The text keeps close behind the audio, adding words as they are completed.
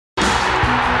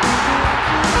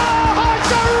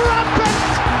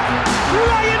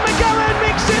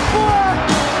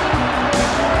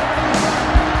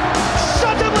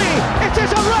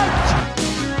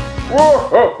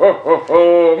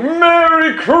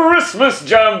Merry Christmas,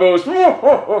 Jambos! No,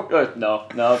 we're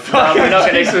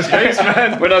not going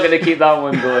to. We're not going to keep that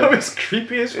one going. That was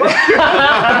creepy as fuck.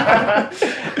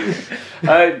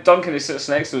 Duncan, who sits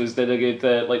next to us, did a good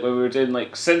like when we were doing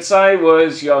like since I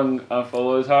was young, I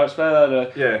followed Hearts by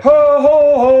that. Yeah. Ho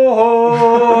ho ho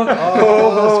ho.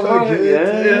 Oh, that's quite good.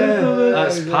 Yeah,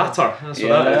 that's patter. That's what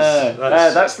that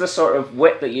is. That's the sort of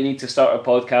wit that you need to start a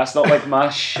podcast, not like my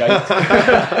shite.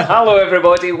 Hello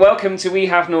everybody, welcome to We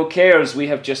Have No Cares. We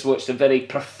have just watched a very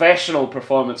professional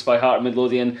performance by Heart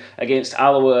Midlothian against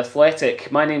Alloa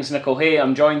Athletic. My name's Nicole Hay,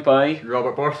 I'm joined by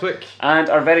Robert Borthwick. and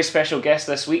our very special guest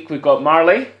this week, we've got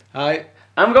Marley. Hi.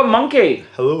 And we've got Monkey.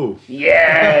 Hello.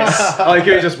 Yes! I like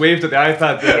how he just waved at the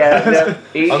iPad there.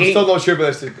 Yeah, I'm still not sure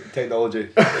about this technology.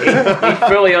 he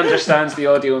fully understands the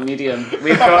audio medium.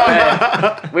 We've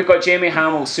got Jamie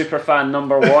Hamill, superfan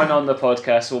number 1 on the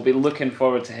podcast, so we'll be looking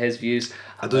forward to his views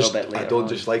a little bit later. I don't on.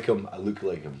 just like him, I look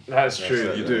like him. That's true,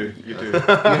 it, you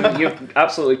yeah. do. You've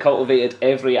absolutely cultivated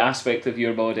every aspect of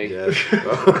your body Yeah.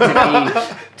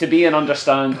 to be and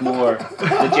understand more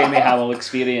the Jamie Hamill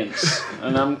experience.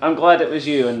 And I'm glad it was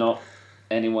you and not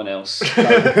anyone else.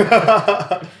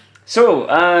 So,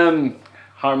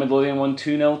 Heart Midlothian won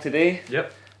 2-0 today.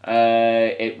 Yep.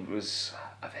 It was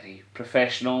a very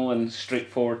professional and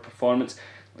straightforward performance.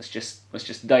 Let's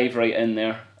just dive right in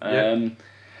there.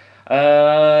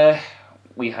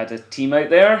 We had a team out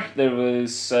there. There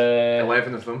was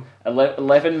 11 of them.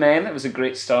 11 men. It was a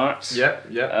great start.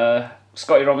 Yep.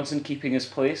 Scotty Robinson keeping his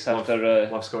place after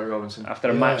Love Scotty Robinson.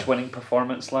 a match-winning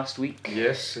performance last week.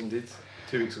 Yes, indeed.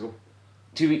 2 weeks ago.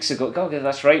 2 weeks ago. God,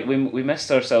 that's right. We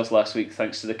missed ourselves last week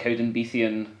thanks to the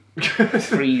Cowdenbeathian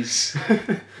freeze.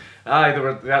 Aye,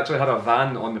 they actually had a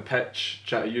van on the pitch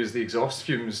trying to use the exhaust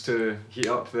fumes to heat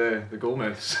up the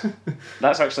goalmouths.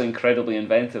 That's actually incredibly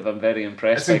inventive. I'm very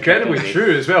impressed. It's incredibly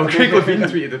true as well. Craig Levine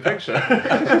tweeted the picture.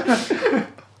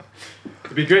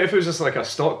 It'd be great if it was just like a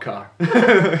stock car. It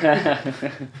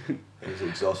was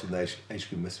exhausted with ice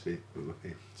cream wispy.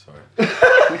 Sorry.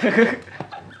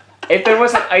 If there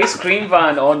was an ice cream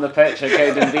van on the pitch at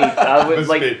Cowdenbeath, I would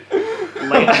like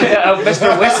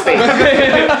Mr. Wispy.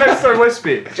 Mr.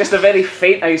 Wispy. Just a very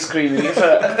faint ice cream.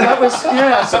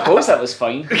 I suppose that was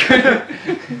fine.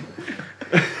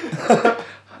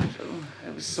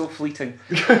 It was so fleeting.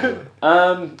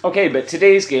 Okay, but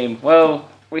today's game, well,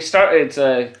 we started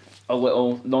a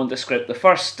little nondescript. The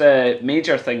first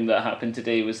major thing that happened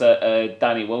today was that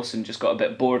Danny Wilson just got a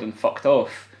bit bored and fucked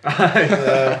off.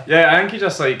 Yeah, I think he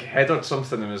just like headed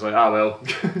something and was like, well,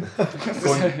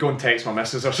 go and text my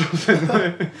missus or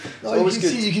something. No,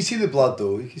 you can see the blood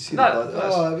though. You can see the blood.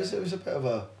 Oh, it was a bit of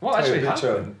a. What actually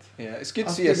happened? Yeah, it's good to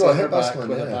After see a you got centre hit by back someone,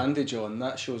 with a yeah. bandage on.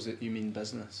 That shows that you mean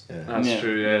business. Yeah. That's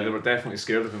true, yeah. They were definitely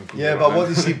scared of him. Yeah, but what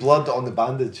did you see blood on the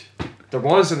bandage? There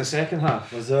was in the second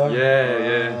half. Was there?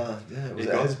 Yeah. Was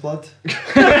it his blood?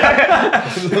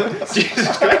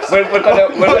 Jesus Christ. We're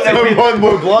gonna One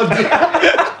more blood.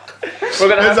 We're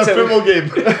gonna It's have a to. football game.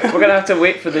 We're gonna have to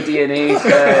wait for the DNA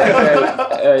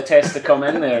test to come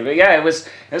in there. But yeah, it was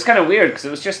kind of weird because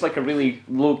it was just like a really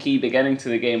low key beginning to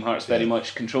the game. Hearts very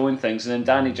much controlling things, and then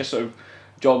Danny just sort of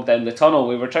jogged down the tunnel.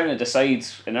 We were trying to decide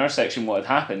in our section what had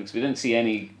happened because we didn't see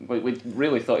any. We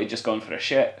really thought he'd just gone for a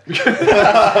shit.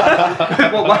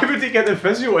 Well, why would he get the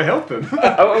physio to help him?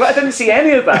 I didn't see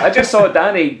any of that. I just saw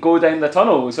Danny go down the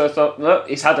tunnel, so I thought, look,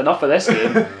 he's had enough of this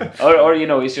game. Or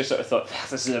he's just sort of thought,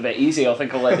 this is a bit easy, I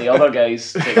think I'll let the other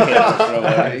guys take care of it for a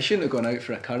while. He shouldn't have gone out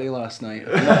for a curry last night.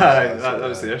 that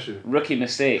was the issue. Rookie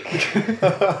mistake.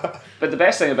 But the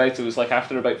best thing about it was like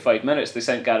after about 5 minutes they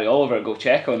sent Gary Oliver to go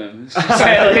check on him. So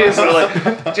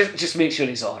like, just make sure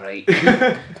he's alright.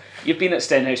 You've been at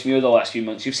Stenhousemuir the last few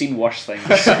months, you've seen worse things.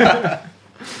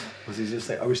 Was he just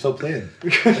like, are we still playing?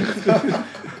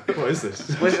 What is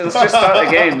this? Let's just start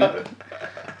the game.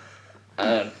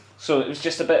 So it was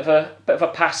just a bit of a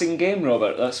passing game,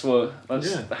 Robert. That's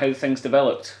how things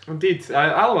developed. Indeed.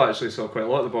 Alloa actually saw quite a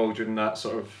lot of the ball during that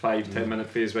sort of 5-10 minute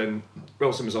phase when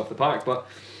Wilson was off the park, but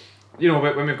you know,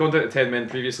 when we've gone down to 10 men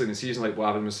previously in the season, like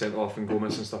Blavin was sent off and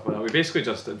Gomez and stuff like that, we basically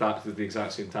just adapted the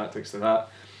exact same tactics to that.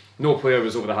 No player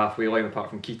was over the halfway line apart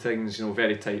from Keatings, you know,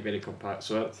 very tight, very compact,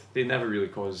 so they never really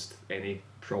caused any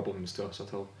problems to us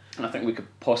at all. I think we could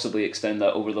possibly extend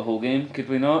that over the whole game, could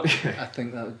we not? I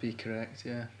think that would be correct,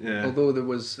 yeah. Although there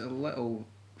was a little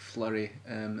flurry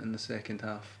in the second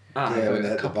half. Yeah, about when they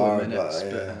a hit the couple of bar, minutes,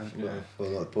 well,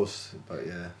 not the post, but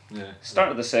yeah. Start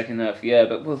of the second half, yeah,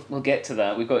 but we'll get to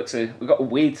that. We got to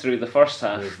wade through the first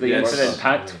half, the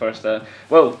incident-packed first half.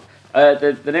 Well,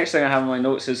 the next thing I have in my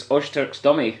notes is Ozturk's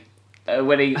dummy.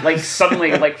 Where he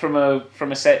suddenly from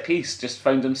a set piece just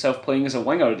found himself playing as a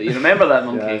winger. Do you remember that,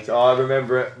 Monkey? Yeah, I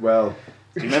remember it well.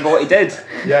 Do you remember what he did?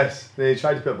 Yes, he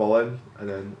tried to put a ball in and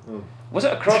then. Was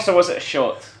it a cross or was it a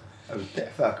shot? It was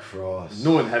definitely a cross.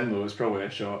 Knowing him though, it's probably a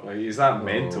shot. Like he's that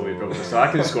mental, he probably. So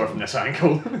I can score from this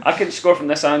angle. I can score from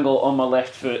this angle on my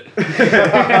left foot.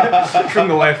 From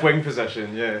the left wing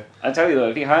position, yeah. I tell you though,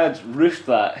 if he had roofed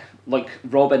that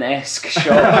Robin-esque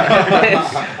shot,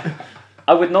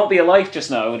 I would not be alive just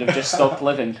now. I would have just stopped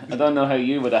living. I don't know how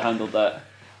you would have handled that.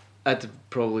 I'd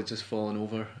probably just fallen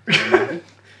over.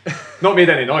 Not made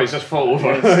any noise, just fall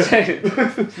over.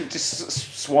 Just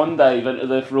swan dive into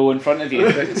the row in front of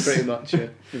you. Pretty much, yeah.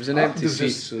 It was an empty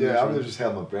seat. I would have just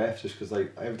held my breath just because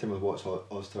every time I watch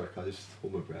Ozturk, I just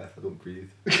hold my breath. I don't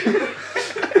breathe.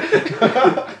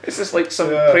 Is this like some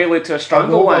prelude to a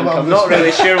strangle wank? I'm not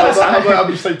really sure what's happening.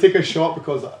 I'm just take a shot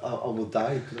because I will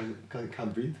die because I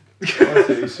can't breathe.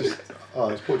 Honestly, it's just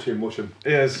it's poetry in motion.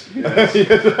 It is.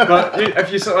 But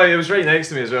if you saw, it was right next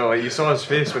to me as well. Like you saw his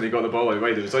face when he got the ball out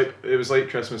wide. It was like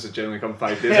Christmas had generally come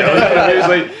 5 days early. He was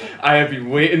like, I have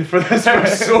been waiting for this for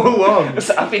so long.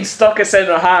 I've been stuck at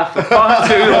centre half for far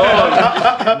too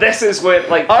long. This is what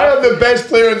I am the best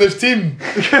player in this team.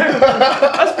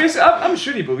 That's basically. I'm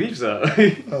sure he believes that.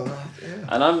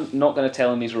 And I'm not going to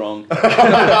tell him he's wrong.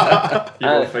 He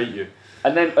will fight you.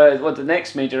 And then the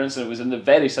next major incident was in the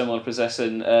very similar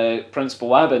position. Prince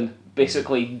Boabin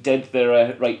basically did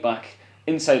their right back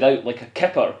inside out like a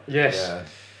kipper. Yes.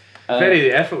 Yeah.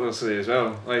 Very effortlessly as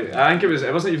well. Like I think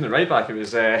it wasn't even the right back, it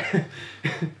was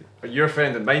your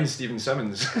friend and mine, Stephen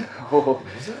Simmons.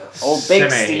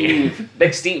 Big Steve.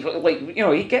 Big Steve.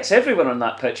 He gets everyone on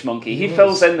that pitch, Monkey. He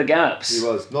fills in the gaps. He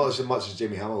was. Not as much as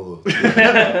Jamie Hamill, though.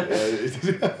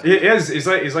 He is. He's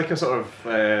like a sort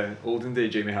of olden day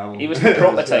Jamie Hamill. He was the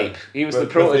prototype. He was the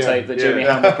prototype that Jamie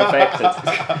Hamill perfected.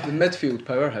 The midfield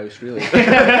powerhouse, really.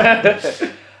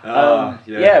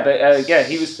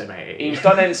 He was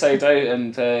done inside out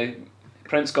and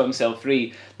Prince got himself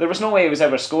free. There was no way he was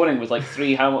ever scoring with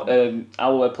 3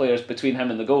 Alloa players between him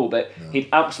and the goal, but he'd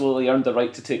absolutely earned the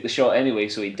right to take the shot anyway,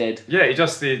 so he did. Yeah, he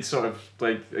just did sort of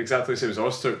exactly the same as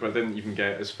Ozturk, but didn't even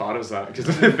get as far as that because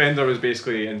the defender was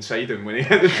basically inside him when he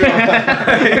hit the shot.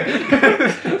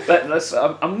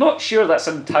 I'm not sure that's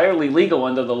entirely legal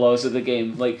under the laws of the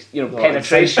game,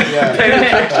 penetration.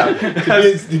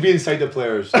 To be inside the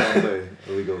players,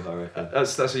 illegal, I reckon.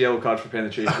 That's a yellow card for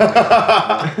penetration.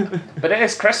 But it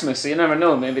is Christmas, so you never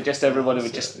know. Maybe just everybody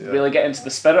would really get into the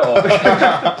spirit of it.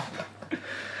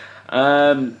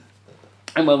 And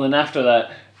then after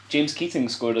that, James Keating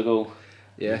scored a goal.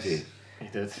 Yes. He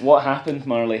did. What happened,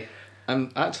 Marley?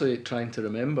 I'm actually trying to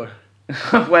remember.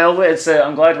 Well,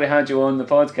 I'm glad we had you on the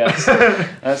podcast.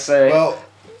 Well,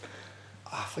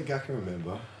 I think I can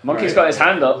remember. Monkey's got his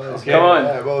hand up. Okay. Come on.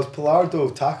 Yeah, well,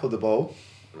 Pillardo tackled the ball.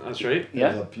 That's right. Yeah.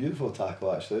 It was a beautiful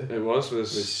tackle, actually. It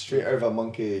was straight out of a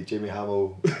Monkey Jamie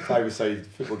Hamill 5-a-side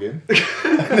football game.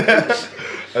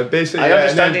 And basically, I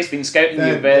understand he's been scouting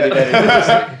you very, very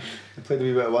closely. He played a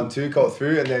wee bit of 1-2, got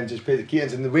through, and then just played the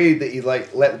Keatings in the way that he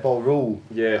let the ball roll.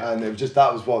 Yeah. And it was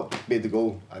that was what made the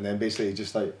goal. And then basically he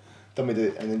just dummied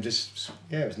it, and then it was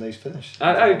a nice finish.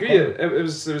 I agree. It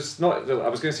was not. I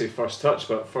was going to say first touch,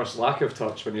 but first lack of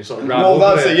touch when you sort of ran over.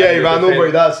 Well, that's it. Yeah, he ran over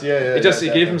it. He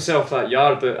gave himself that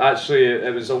yard that actually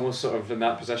it was almost sort of in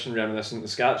that position reminiscent of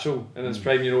Scatchell in his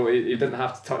prime. He didn't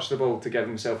have to touch the ball to give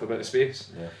himself a bit of space.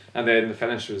 Yeah. And then the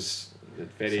finish was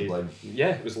very sublime.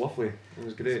 Yeah, it was lovely. It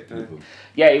was great.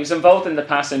 Yeah, he was involved in the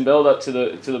passing build up to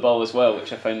the ball as well,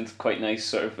 which I found quite nice.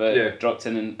 Sort of dropped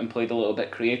in and played a little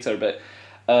bit creator, but.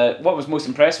 What was most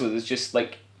impressive with is just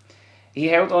he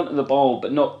held on to the ball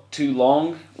but not too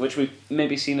long, which we've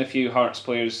maybe seen a few Hearts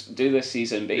players do this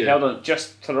season, but he held on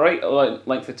just to the right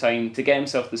length of time to get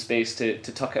himself the space to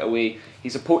tuck it away.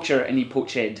 He's a poacher and he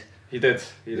poached. He did.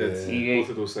 Both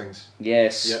of those things.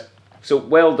 Yes. Yep. So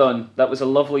well done. That was a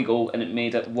lovely goal and it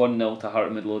made it 1-0 to Heart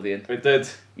of Midlothian. It did.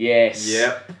 Yes.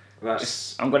 Yep.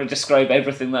 I'm going to describe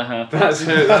everything that happened.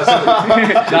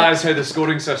 That is how the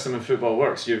scoring system in football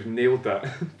works. You've nailed that.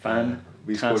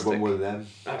 We scored one more than them.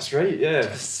 That's right. Yeah.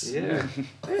 Yes. Yeah.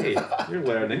 Hey, you're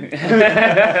learning.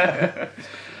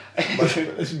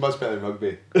 This is much better than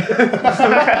rugby.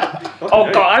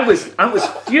 Oh God, I was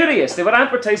furious. They were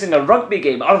advertising a rugby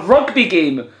game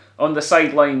on the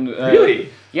sideline. Really?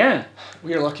 Yeah.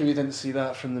 We're lucky we didn't see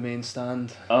that from the main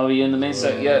stand. Oh, yeah, in the main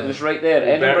stand. Yeah, it was right there.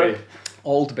 Edinburgh.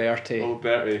 Old Bertie.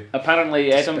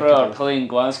 Apparently Edinburgh are playing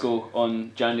Glasgow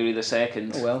on January the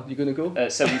 2nd. Oh well, you gonna go? At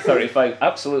 7:35.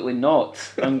 Absolutely not.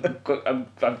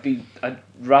 I'd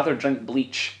rather drink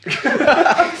bleach.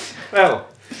 Well,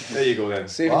 There you go then.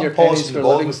 Saving Well, your I'm pennies polishing for the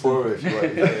balls Livingston. before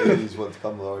if you want to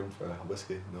come along for a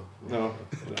whiskey. No.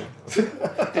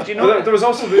 Did you Well, know? there was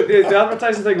also the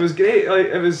advertising thing was great. Like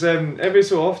it was every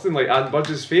so often, like Ant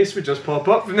Budge's face would just pop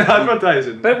up in the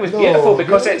advertising. But it was No, beautiful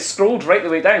because really? it scrolled right the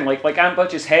way down. Like Ant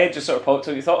Budge's head just sort of popped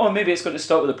up. You thought, oh, maybe it's going to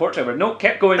stop with the portrait. But no,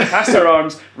 kept going past her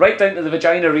arms right down to the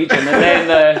vagina region,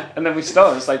 and then we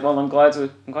stopped. It's like, well, I'm glad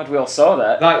we all saw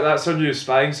that. That's our new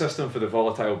spying system for the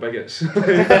volatile bigots.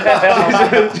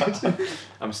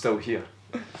 I'm still here.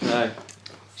 Aye.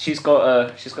 She's got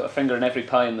a finger in every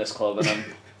pie in this club, and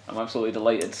I'm absolutely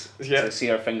delighted Yeah. to see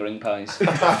her fingering pies.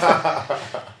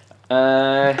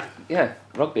 Yeah,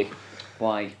 rugby.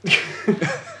 Why?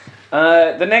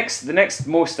 The next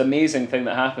most amazing thing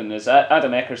that happened is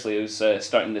Adam Eckersley, who's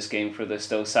starting this game for the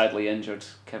still sadly injured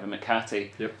Kevin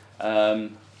McCarthy, Yep.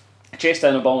 chased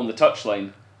down a ball on the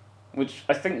touchline, which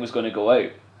I think was going to go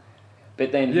out.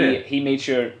 But then he made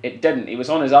sure it didn't. He was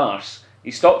on his arse.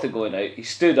 He stopped it going out. He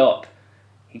stood up.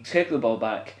 He took the ball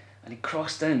back and he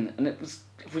crossed in, and it was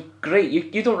great.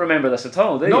 You don't remember this at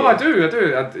all, do you? No, I do.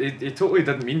 He totally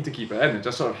didn't mean to keep it in. It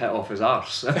just sort of hit off his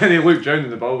arse. And he looked down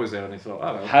and the ball was there and he thought,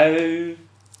 oh well. How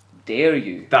dare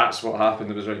you? That's what happened.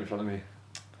 It was right in front of me.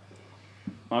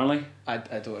 Marley? I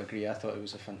don't agree. I thought it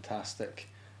was a fantastic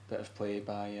bit of play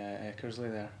by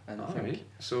Eckersley there. And I think Alright.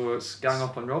 So it's gang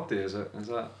up on Rob Day, is it? Is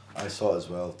that? I saw it as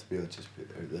well, to be honest, just put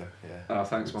it out there. Yeah. Oh,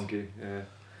 thanks, Monkey. Yeah.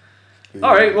 Who-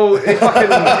 Alright, well,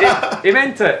 he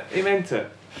meant it. He meant it.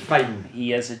 Fine.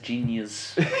 He is a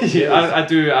genius. Yeah, I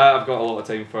do. I've got a lot of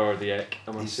time for the Eck,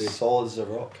 I must He's say. solid as a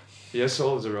rock. He is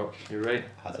solid as a rock. You're right.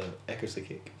 Had an Eckersley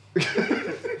cake.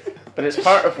 But it's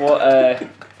part of what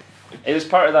it was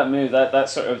part of that move that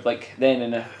sort of like then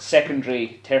in a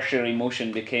secondary tertiary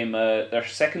motion became their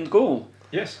second goal.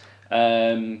 Yes.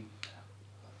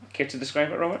 Care to describe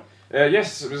it, Robert?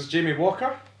 Yes, it was Jamie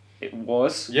Walker. It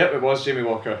was. Yep, it was Jamie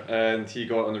Walker, and he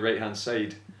got on the right hand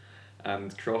side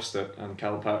and crossed it, and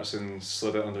Cal Patterson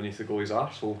slid it underneath the goalie's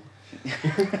arsehole.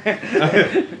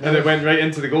 And it went right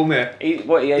into the goal net. He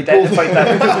identified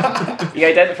that he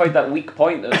identified that weak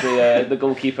point of the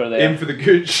goalkeeper there. Aim for the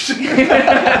gooch.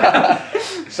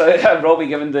 So Robbie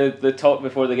given the talk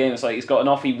before the game, it's like he's got an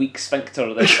awfully weak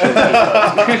sphincter. This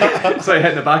It's like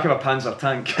hitting the back of a Panzer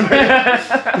tank.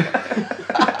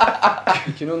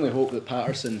 you can only hope that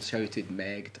Patterson shouted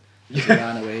 "Megged" as he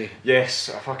ran away. Yes,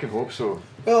 I fucking hope so.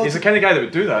 Well, He's the kind of guy that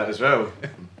would do that as well.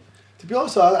 to be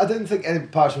honest, I didn't think any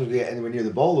Patterson was going to get anywhere near the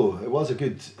ball though. It was a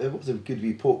good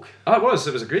wee poke. Oh, it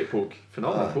was a great poke.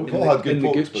 Phenomenal poke. We've all had good in the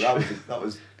pokes, gooch. but that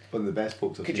was one of the best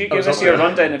pokes I've Could seen. you give us your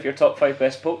rundown of your top 5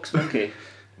 best pokes, Monkey?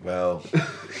 Well,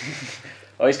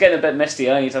 Oh, he's getting a bit misty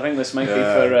eyed. I think this might be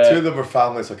yeah, for. two of them were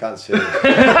family, so I can't say.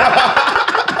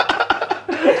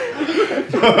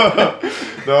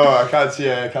 No, I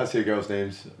can't say girls'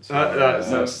 names. So,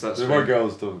 That's the fine. more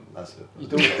girls don't. That's it. You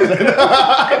don't.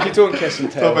 You don't kiss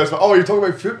and Top tell. best- Oh, you're talking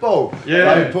about football.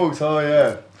 Yeah. Five pokes. Oh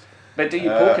yeah. But do you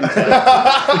poke and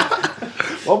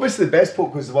tell? Obviously, the best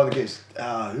poke was the one against.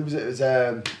 Who was it? It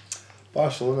was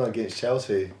Barcelona against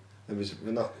Chelsea. It was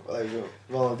not like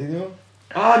Ronaldinho.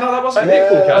 Ah, no, that wasn't a Yeah,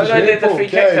 great poke. that was actually. The free poke,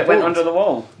 kick yeah, that went poked. under the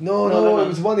wall. No, it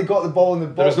was the one he got the ball in the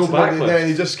There was box. no and backlift. then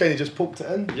he just kind of just poked it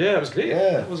in. Yeah, it was great.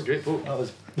 Yeah. It was a great poke. That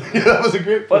was that was a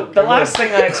great poke. But the last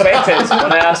thing I expected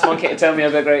when I asked Monkey to tell me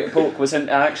about great poke was him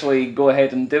to actually go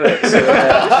ahead and do it. So,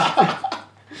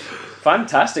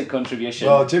 fantastic contribution.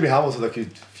 Well, Jimmy Hamilton had a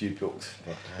good few pokes.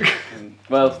 But,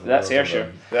 Well, that's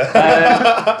Ayrshire.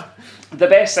 The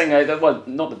best thing, well,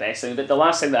 not the best thing, but the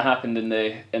last thing that happened in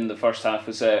the first half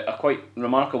was a quite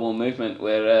remarkable movement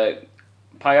where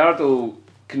Payardo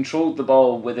controlled the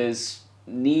ball with his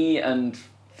knee and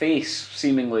face,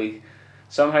 seemingly.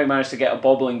 Somehow managed to get a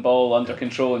bobbling ball under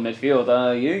control in midfield.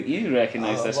 You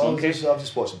recognise this, Monkey. I've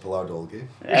just watching Pallard all game.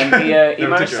 And he Never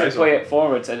managed took your to eyes play off it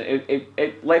forwards, and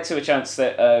it led to a chance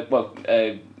that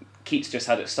Keats just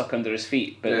had it stuck under his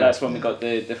feet, but Yeah. that's when we got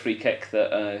the free kick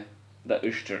that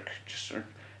Usturk just sort of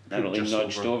narrowly Just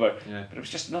nudged over. over. Yeah. But it was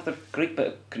just another great bit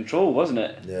of control, wasn't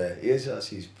it? Yeah, he is.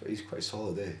 Actually, he's quite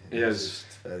solid. He is. Just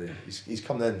very. He's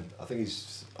coming in. I think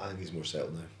he's more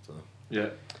settled now. So. Yeah,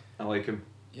 I like him.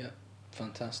 Yeah,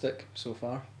 fantastic so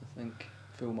far. I think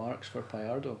full marks for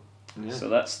Payardo. Yeah. So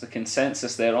that's the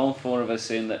consensus there. All 4 of us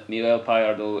saying that Miguel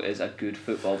Payardo is a good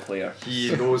football player. He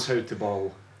knows how to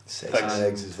ball. Sexy Thanks.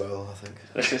 legs as well. I think.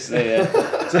 This is the.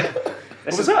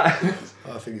 What was that?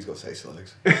 I think he's got sexy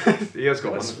legs. He has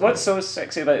got What's so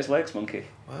sexy about his legs, Monkey?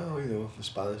 Well, you know, the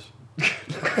Spanish.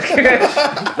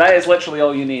 That is literally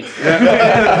all you need. We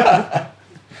had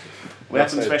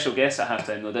That's some it. special guests at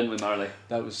halftime, though, didn't we, Marley?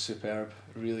 That was superb.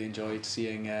 Really enjoyed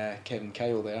seeing Kevin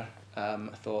Kyle there. I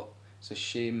thought It's a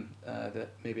shame that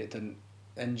maybe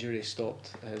injury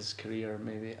stopped his career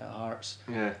maybe at Hearts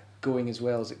Yeah. going as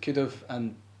well as it could have,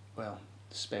 and well,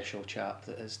 special chap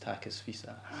that is Takis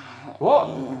Fisa. What?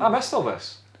 I missed all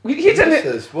this. You didn't. This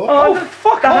is- what? Oh,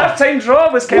 fuck! The half-time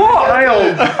draw was Kevin What? Kyle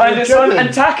and his son kidding?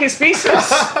 and Takis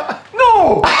Visas.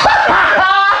 No!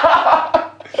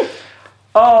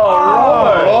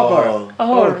 Oh, Robert.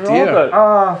 Oh, dear. Robert.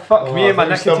 Ah, fuck me and my I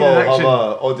think nicotine we'll have addiction.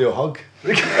 an audio hug.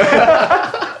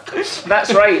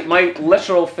 That's right. My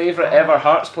literal favourite ever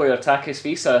Hearts player, Takis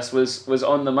Visas, was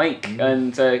on the mic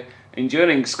and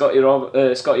enduring Scotty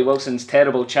Wilson's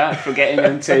terrible chat for getting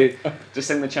him to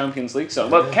sing the Champions League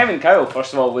song. Well, Kevin Kyle,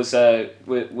 first of all, was the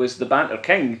banter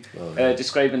king,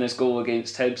 describing his goal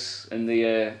against Hibs in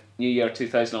the New Year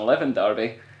 2011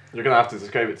 derby. You're going to have to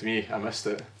describe it to me. I missed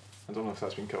it. I don't know if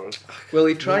that's been covered. Well,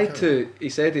 he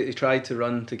said he tried to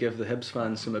run to give the Hibs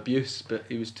fans some abuse, but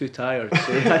he was too tired,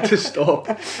 so he had to stop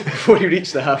before he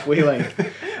reached the halfway line.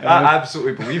 I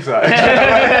absolutely believe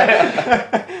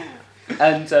that.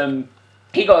 And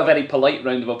he got a very polite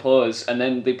round of applause, and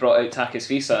then they brought out Takis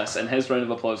Visas, and his round of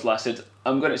applause lasted,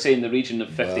 I'm going to say, in the region of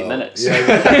 50 minutes.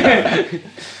 Yeah,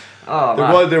 Oh,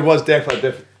 man. there was definitely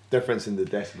a difference in the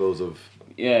decibels of.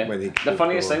 Yeah. When he The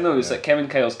funniest thing though was yeah. that Kevin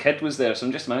Kyle's kid was there, so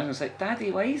I'm just imagining, it's like,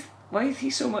 Daddy, why is he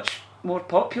so much more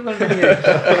popular than you?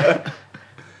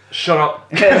 Shut up.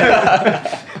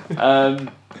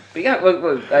 But yeah,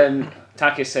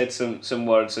 Takis said some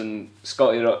words, and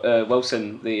Scotty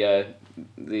Wilson, the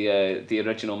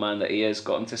original man that he is,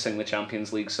 got him to sing the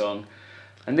Champions League song,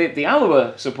 and the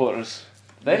Alloa supporters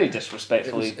very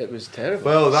disrespectfully. It was terrible.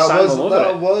 Well, Sang all over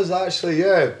that it. was actually,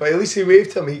 yeah. But at least he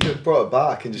waved to him. He could have brought it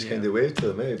back and just Yeah. kind of waved to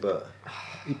them, eh? But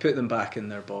He put them back in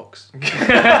their box.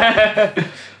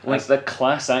 Like the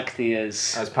class act he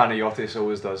is. As Panagiotis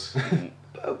always does. it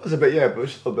was a bit, but it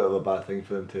was still a bit of a bad thing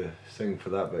for them to sing for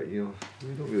that. But we don't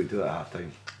really do that at half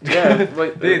time. Yeah,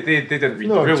 like they didn't read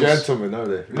No the rules. gentlemen, are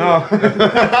they? No.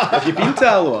 Have you been to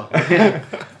Alloa?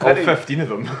 All 15 of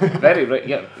them.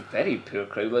 very poor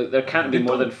crowd. Like there can't be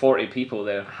more than 40 people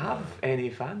there. Have any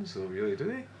fans though, really, do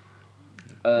they?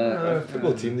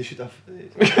 Football team, they should have. They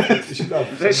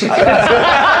should have.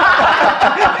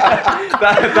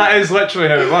 that is literally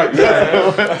how it works.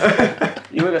 Yeah.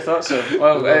 You would have thought so.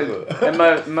 Well, in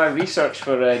my research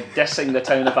for dissing the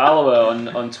town of Alloa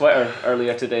on Twitter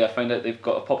earlier today, I found out they've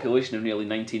got a population of nearly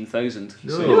 19,000.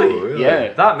 No, So, really?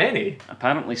 yeah, That many?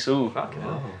 apparently so. Fucking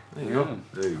hell. Wow. There you go.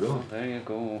 There you go. There you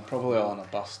go. Probably all on a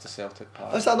bus to Celtic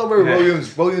Park. That's that not where Yeah.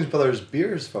 Williams Brothers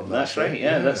beers from? That's right.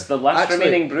 Yeah, that's the last Actually,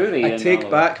 remaining brewery. I in take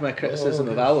Alloa. back my criticism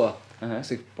Oh, of okay. Alloa. Uh-huh.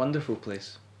 It's a wonderful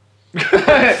place.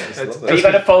 It's Are lovely. you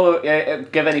going to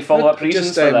give any follow-up reasons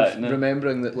Just for that? No?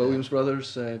 remembering that Williams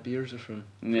Brothers beers are from.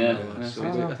 Yeah. Yeah, So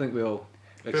yeah. I think we all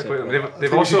Fair accept play to them. that. They've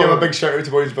I think we should give a also big shout out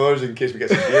to Williams Brothers in case we get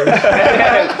some beer.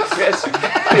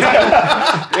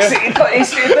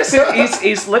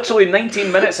 He's literally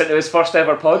 19 minutes into his first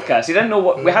ever podcast. He didn't know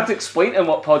what we had to explain to him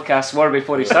what podcasts were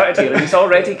before he started here, and he's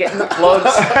already getting the plugs,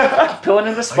 pulling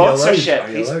in the sponsorship.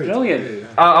 Are you He's allowed? brilliant.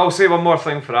 I'll say one more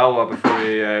thing for Alloa before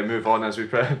we move on, as we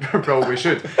probably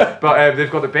should. But they've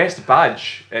got the best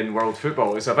badge in world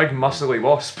football. It's a big muscly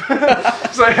wasp.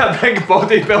 It's like a big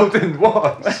bodybuilding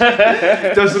wasp,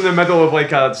 just in the middle of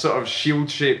like a sort of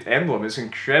shield-shaped emblem. It's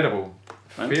incredible.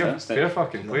 Fantastic. Fair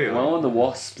fucking play. like. Well, the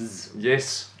Wasps.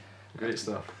 Yes, great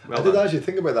stuff. Well I did done. actually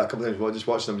think about that a couple of times while just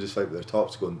watching them just like with their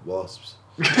tops going wasps.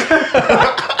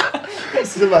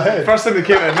 It's in my head. First thing that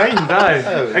came to mind, aye.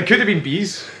 It could have been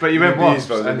bees, but you went Bees, wasps,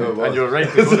 but I and, didn't know it and you were was. right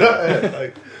to go there. Yeah,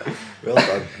 like, well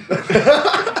done.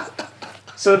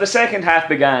 So the second half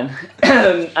began,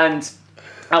 and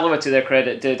Alloa, to their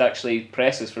credit, did actually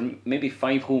press us for maybe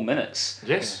 5 whole minutes.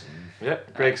 Yes,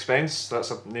 yep. Greg Spence, that's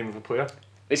the name of a player.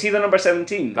 Is he the number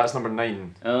 17? That's number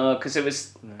 9. Because it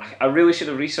was, I really should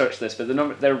have researched this, but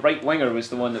their right winger was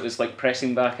the one that was like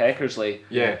pressing back Eckersley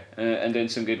Yeah, and doing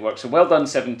some good work. So well done,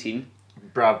 17.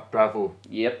 bravo.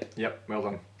 Yep. Yep, well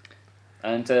done.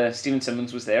 And Stephen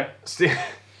Simmons was there. Stephen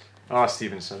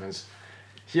Simmons.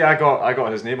 Yeah, I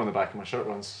got his name on the back of my shirt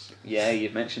once. Yeah,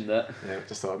 you've mentioned that. Yeah,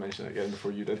 just thought I'd mention it again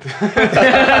before you did. I'm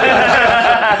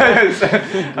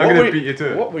going to beat you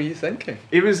to it. What were you thinking?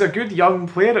 He was a good young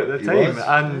player at the He time, was.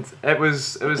 and it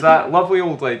was that lovely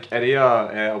old like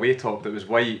Area away top that was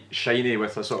white, shiny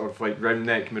with a sort of like round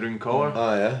neck maroon collar.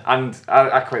 Oh yeah. And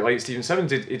I quite liked Stephen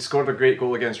Simmons. He'd scored a great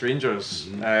goal against Rangers,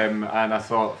 and I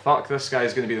thought, fuck, this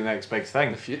guy's going to be the next big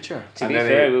thing. The future. To And be then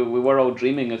fair, we were all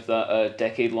dreaming of that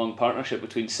decade-long partnership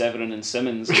between Severin and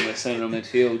Simmons in the centre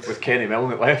midfield. With Kenny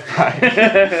Milne at left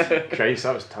back. Christ,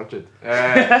 that was turgid. So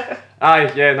I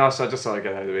just thought I'd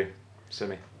get it out of the way.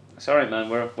 Simmy. It's all right, man.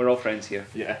 We're all friends here.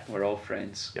 Yeah. We're all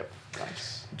friends. Yep.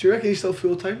 Thanks. Do you reckon he's still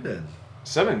full time then?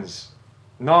 Simmons.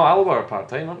 No, Alba are part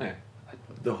time, aren't they?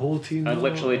 The whole team. I no?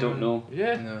 literally don't know.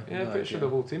 Yeah. No, yeah, no pretty sure idea. the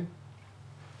whole team.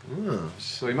 Oh,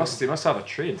 So he must have a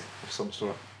trade of some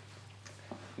sort.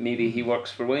 Maybe he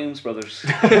works for Williams Brothers.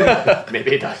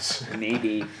 Maybe he does.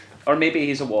 Maybe. Or maybe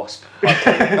he's a wasp. Who's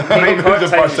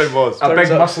the part-time was? A big Turns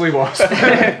out- muscly wasp.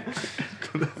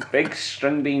 Big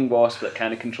string bean wasp that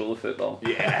can't control a football.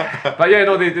 Yeah. But yeah,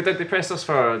 no, they pressed us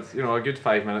for a good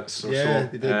 5 minutes or so. Yeah,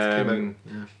 they did. Came out.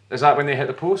 Yeah. Is that when they hit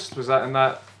the post? Was that in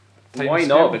that time Why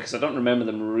scale? not? Because I don't remember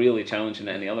them really challenging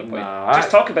at any other point. Nah,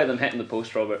 Just talk about them hitting the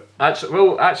post, Robert.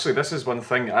 Actually, this is one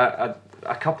thing. A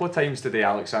couple of times today,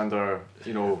 Alexander,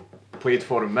 played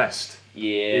for and missed.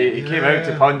 Yeah. He came out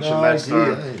to punch No, and I missed, agree,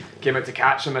 or aye. came out to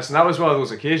catch and missed, and that was one of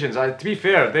those occasions. To be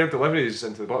fair, their deliveries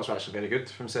into the box were actually very good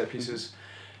from set pieces.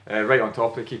 Right on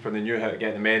top of the keeper, and they knew how to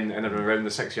get the men in and around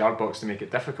the 6-yard box to make it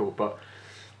difficult. But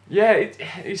yeah, it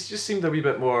just seemed a wee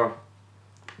bit more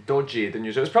dodgy than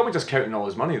usual. It was probably just counting all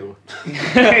his money though.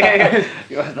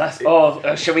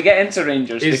 Shall we get into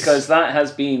Rangers? Is- Because that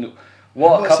has been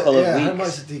what a couple of How weeks.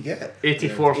 much did he get?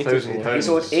 £84,000. He's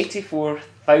owed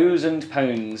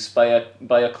 £84,000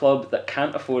 by a club that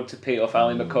can't afford to pay off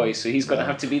Ali McCoy, so he's going to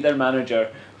have to be their manager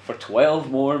for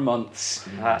 12 more months.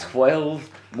 12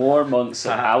 more months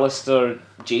of Alistair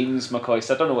James McCoy.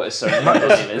 So I don't know what his surname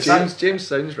is. James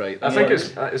sounds right. I think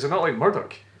it's is it not like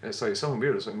Murdoch? It's like something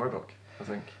weird. It's like Murdoch, I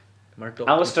think. Murdoch.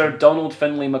 Alistair Donald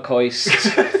Finlay McCoy.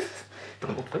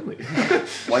 Donald Finlay.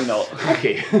 Why not?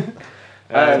 Okay.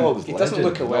 He doesn't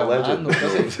look a well man, though,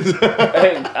 does he?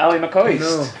 Ali McCoy.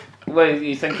 No. Well,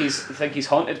 you think he's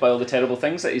haunted by all the terrible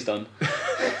things that he's done?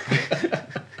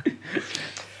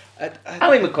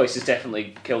 Ali McCoy has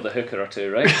definitely killed a hooker or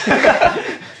two, right?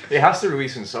 He has to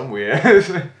release in some way.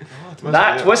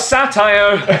 That was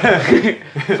satire.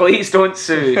 Please don't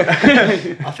sue.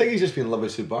 I think he's just been in love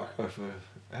with Sue Barker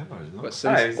forever, isn't But it?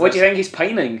 since, What do you think he's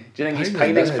pining? Do you think he's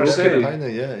pining for Sue?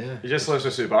 Pining, yeah. He just lives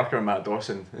with Sue Barker and Matt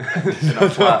Dawson in a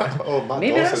flat. Oh, Matt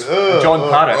Maybe Dawson. John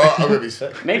Parrott. I'm gonna be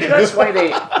sick. Maybe that's why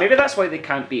they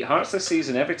can't beat Hearts this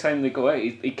season. Every time they go out,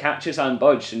 he catches Anne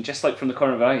Budge, and just like from the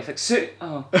corner of his eye, he's like, Sue.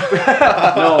 Oh,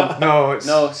 No, it's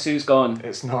no, Sue's gone.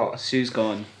 It's not. Sue's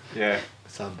gone, Yeah,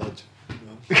 Sam Budge.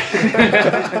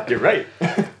 you're right.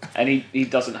 and he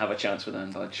doesn't have a chance with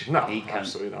Anne Budge. No, he can't.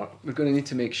 absolutely not. we're going to need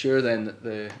to make sure then that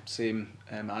the same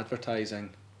advertising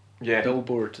Yeah,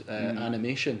 billboard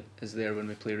animation is there when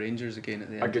we play Rangers again at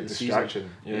the end a of good the distraction.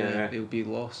 season. Yeah. They'll be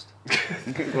lost.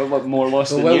 What more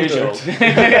lost than Bewildered. usual? It'd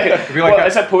be like Well,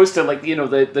 as opposed to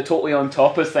the totally on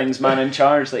top of things man in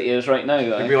charge that he is right now.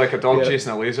 it'd be like a dog Yeah.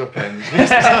 chasing a laser pen.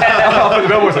 The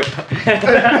billboard's like,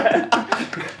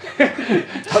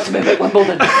 Talk to me about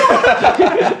Wimbledon.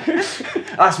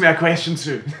 ask me a question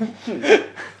soon.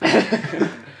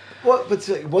 What do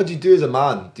you do as a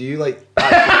man? Do you like?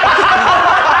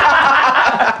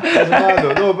 As a man,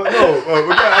 though. No, but no. I'm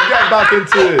getting back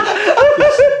into.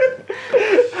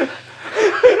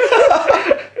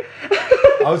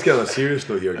 I was getting a serious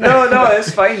note here. No,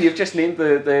 it's fine. You've just named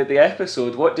the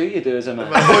episode. What do you do as a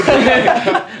man?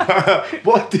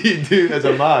 What do you do as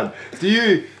a man? Do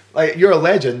you you're a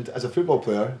legend as a football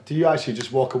player? Do you actually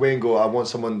just walk away and go, I want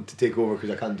someone to take over because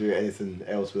I can't do anything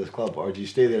else with this club, or do you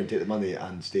stay there and take the money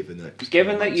and stay for the next?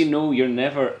 Given that you know you're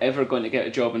never ever going to get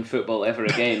a job in football ever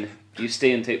again, you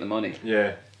stay and take the money.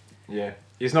 Yeah.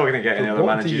 He's not going to get any other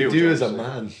What do you managerial do as a jobs.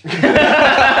 man?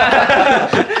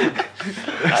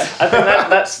 I think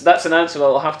that's an answer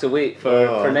that'll have to wait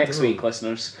for next week,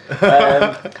 listeners.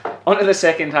 On to the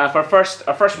second half. Our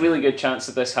first really good chance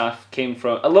of this half came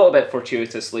from a little bit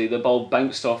fortuitously. The ball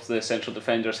bounced off the central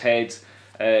defender's head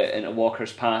into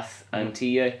Walker's path, and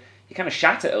he kind of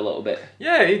shat it a little bit.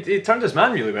 Yeah, he turned his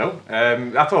man really well.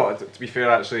 I thought, to be fair,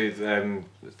 actually,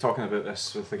 talking about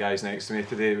this with the guys next to me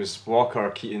today, it was Walker,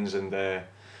 Keatings and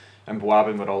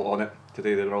Boabin were all on it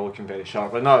today. They were all looking very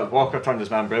sharp. But no, Walker turned his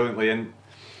man brilliantly, and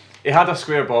he had a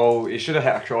square ball. He should have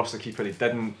hit across the keeper. He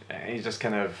didn't. He just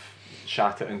kind of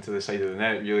shat it into the side of the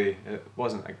net. Really, it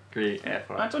wasn't a great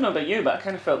effort. I don't know about you, but I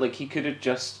kind of felt like he could have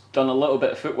just done a little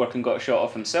bit of footwork and got a shot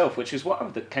off himself, which is what I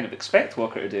would kind of expect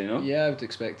Walker to do, no? Yeah, I would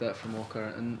expect that from Walker,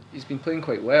 and he's been playing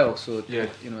quite well. So Yeah.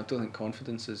 I don't think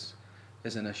confidence is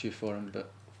an issue for him. But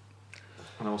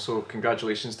And also,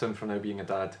 congratulations to him for now being a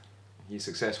dad. He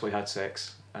successfully had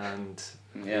sex, and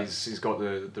Yeah. he's got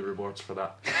the rewards for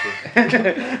that.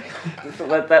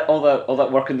 So. all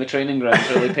that work in the training ground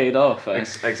really paid off.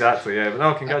 Exactly, yeah. But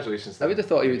no, congratulations. to I would him. have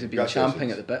thought he would have been Congratulations.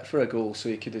 champing at the bit for a goal, so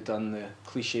he could have done the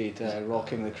cliched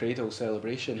rocking the cradle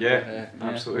celebration. Yeah, but,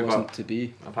 absolutely. wasn't But to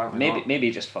be. apparently Maybe not. maybe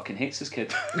he just fucking hates his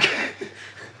kid.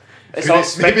 It's Maybe all it's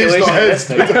speculation not at his.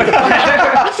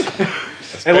 this point.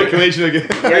 Speculation again.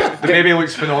 The baby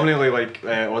looks phenomenally like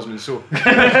Osman So.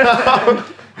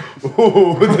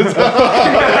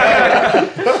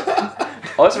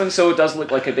 Osman So does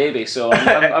look like a baby, so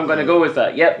I'm going to go with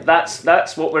that. Yep,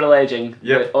 that's what we're alleging.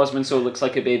 Yep. That Osman So looks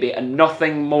like a baby and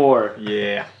nothing more.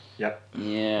 Yeah. Yep.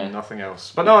 Yeah. Nothing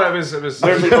else. But no, it was.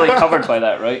 We're legally covered by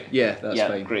that, right? Yeah, that's Yeah,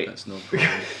 fine. great. That's no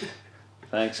problem.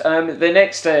 Thanks. The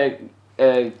next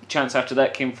chance after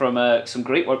that came from some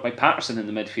great work by Patterson in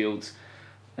the midfield.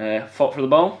 Fought for the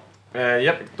ball.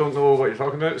 Yep. Don't know what you're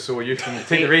talking about, so you can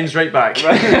take the reins right back.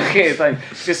 Right. Okay. Fine.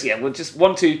 Just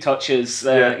 1-2 touches.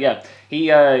 Yeah.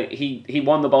 He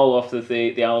won the ball off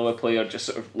the Alloa player. Just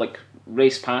sort of like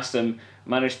raced past him.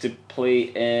 Managed to play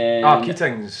in.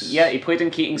 Keatings. Yeah, he played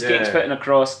in Keatings. Yeah. Keatings put in a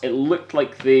cross. It looked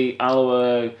like the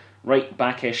Alloa right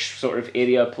backish sort of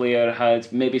area player had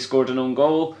maybe scored an own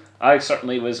goal. I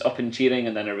certainly was up and cheering,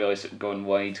 and then I realised it had gone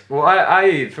wide. Well,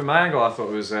 I from my angle, I thought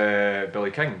it was Billy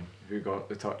King who got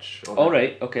the touch. On All it,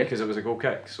 right, okay. Because it was a goal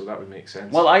kick, so that would make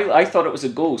sense. Well, I thought it was a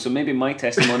goal, so maybe my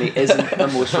testimony isn't the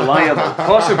most reliable.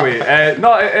 Possibly.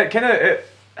 No, it kind of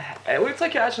it looked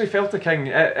like it actually fell to King.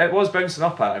 It was bouncing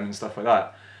up at him and stuff like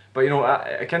that. But you know,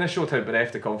 it kind of showed how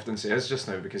bereft of confidence he is just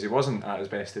now, because he wasn't at his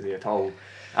best today at all.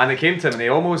 And it came to him, and he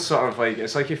almost sort of like,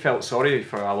 it's like he felt sorry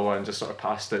for Alloa and just sort of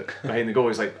passed it behind the goal.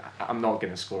 He's like, I'm not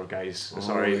going to score, guys. It's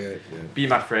alright. Yeah. Be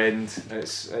my friend.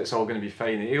 It's all going to be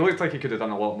fine. He looked like he could have done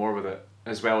a lot more with it,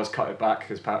 as well as cut it back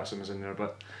because Patterson was in there.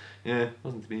 But yeah,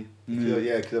 wasn't to be.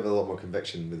 Yeah, could have a lot more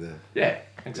conviction with the. Yeah,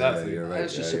 exactly. Yeah, you're right. I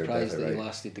was just you're surprised that definitely he right.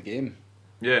 lasted the game,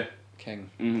 Yeah, King.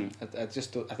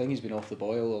 Mm-hmm. I think he's been off the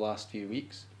boil the last few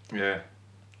weeks. yeah.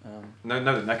 Now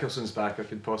that Nicholson's back, I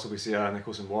could possibly see a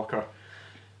Nicholson Walker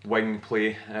wing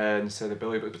play instead of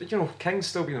Billy. But you know, King's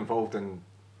still been involved in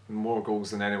more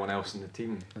goals than anyone else in the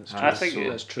team. That's I think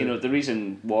that's true. you know the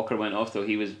reason Walker went off though,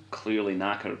 he was clearly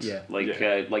knackered. Yeah.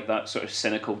 Like that sort of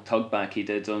cynical tug back he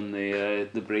did on the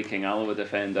breaking Alloa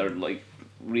defender, like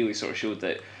really sort of showed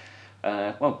that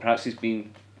well, perhaps he's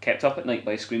been kept up at night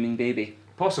by a screaming baby.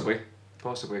 Possibly.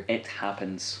 It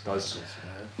happens. Does.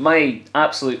 My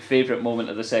absolute favourite moment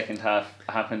of the second half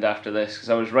happened after this, because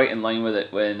I was right in line with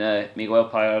it when Miguel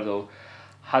Pallardo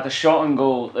had a shot on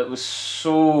goal that was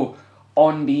so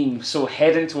on beam, so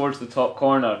heading towards the top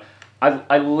corner.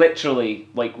 I literally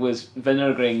like was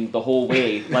vinegering the whole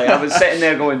way. Like I was sitting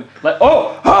there going like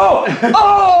oh,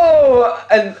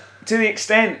 and to the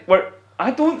extent where I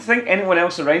don't think anyone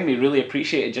else around me really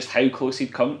appreciated just how close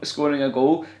he'd come to scoring a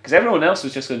goal, because everyone else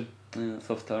was just going,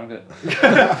 tough target.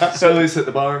 So he's at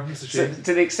the bar. It's a So, shame.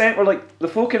 to the extent where like the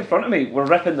folk in front of me were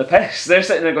ripping the piss, they're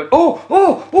sitting there going, oh,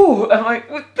 and I'm like,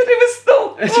 but it was still.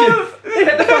 He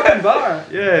hit the fucking bar.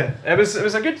 Yeah, it was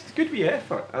a good wee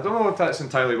effort. I don't know if that's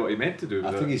entirely what he meant to do.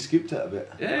 I With think it. he scooped it a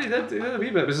bit. Yeah, he did a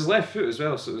wee bit. It was his left foot as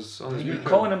well, so it was on his You're wee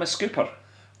calling him a scooper.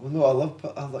 Well, no, I love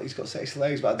he's got sexy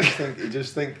legs, but I think he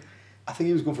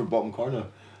was going for bottom corner.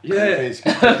 Yeah. He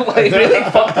scooped it. Like really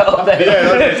fucked that up there.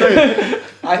 Yeah, that's what I'm saying.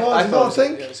 I No, thought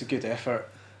think. it's a good effort.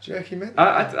 Do you reckon he meant?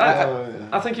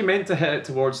 I think he meant to hit it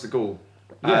towards the goal.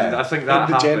 Yeah. And I think that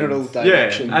In the happened. general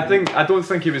direction. Yeah, I don't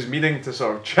think he was meaning to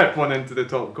sort of chip one into the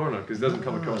top corner, because he doesn't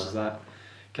come across as that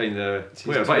kind of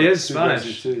player. But he is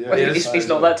Spanish. Well, he's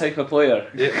not that type of player.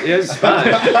 He is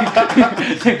Spanish.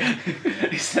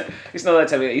 He's not that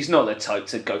type of. He's not the type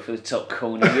to go for the top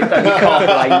corner. You can't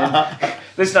blame him.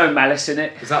 There's no malice in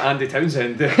it. Is that Andy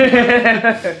Townsend?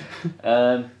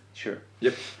 Sure.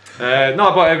 Yep.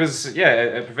 No, but it was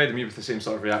it provided me with the same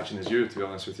sort of reaction as you. To be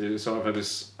honest with you,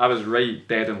 I was right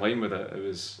dead in line with it. It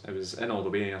was in all the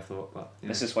way. I thought, but yeah.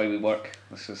 This is why we work.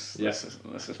 This is why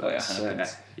it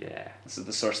happens. Yeah, This is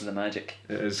the source of the magic.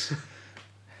 it is.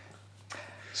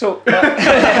 So,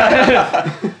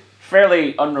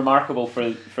 fairly unremarkable for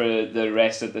the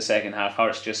rest of the second half.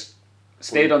 Hearts just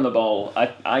stayed on the ball.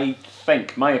 I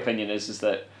think my opinion is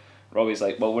that Robbie's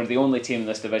like, well, we're the only team in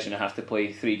this division who have to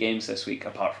play 3 games this week,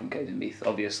 apart from Cowdenbeath,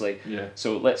 obviously. Yeah.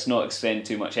 So let's not expend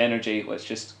too much energy. Let's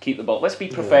just keep the ball. Let's be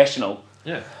professional.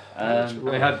 Yeah. Um,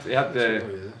 And he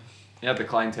had the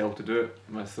clientele to do it,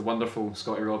 with the wonderful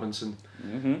Scotty Robinson,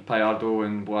 Pallardo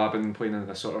and Boabin playing in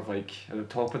the sort of like at the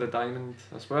top of the diamond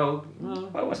as well. Well,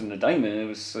 it wasn't a diamond. It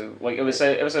was like it was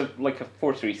a like a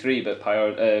 4-3-3, but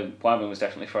Boabin was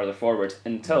definitely further forward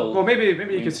until. Well, maybe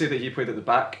you could say that he played at the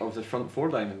back of the front 4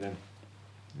 diamond then.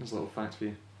 There's a little fact for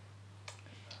you.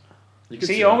 You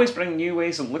see, you always bring new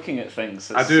ways of looking at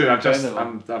things. I do.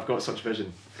 I've got such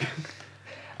vision.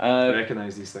 I Uh,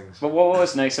 recognise these things. but what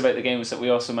was nice about the game was that we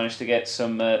also managed to get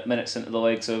some minutes into the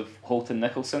legs of Holt and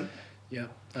Nicholson. Yeah,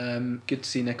 good to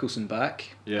see Nicholson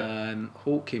back. Yeah.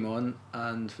 Holt came on,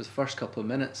 and for the first couple of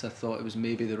minutes, I thought it was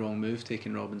maybe the wrong move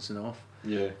taking Robinson off.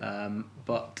 Yeah.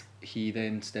 But he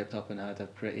then stepped up and had a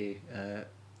pretty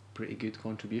good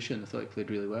contribution. I thought he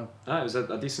played really well. It was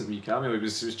a decent wee cameo. He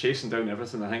was chasing down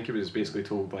everything. I think he was basically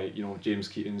told, like, James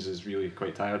Keatons is really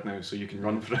quite tired now, so you can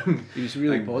run for him. He was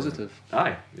really positive.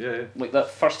 Aye, yeah. Like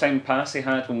that first time pass he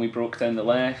had when we broke down the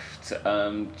left,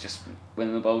 just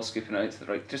winning the ball, scooping out to the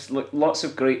right. Just lots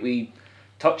of great wee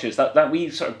touches. That wee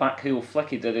sort of back heel flick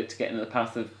he did it to get into the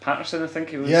path of Patterson, I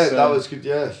think it was. Yeah, that was good.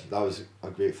 Yeah, that was a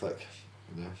great flick.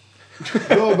 Yeah.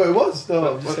 No, but it was.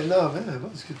 No, I'm just saying, no, yeah, it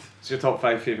was good. It's your top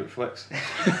 5 favourite flicks.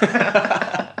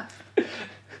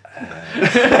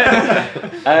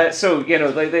 So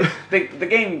the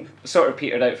game sort of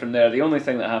petered out from there. The only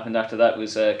thing that happened after that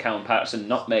was Callum Patterson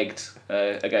nutmegged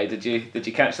a guy. Did you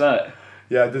catch that?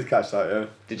 Yeah, I did catch that. Yeah.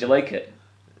 Did you like it?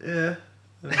 Yeah.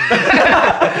 No,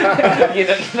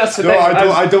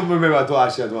 I don't remember. I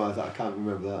can't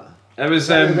remember that. It was.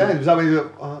 Was that when you?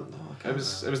 No, It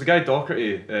was the guy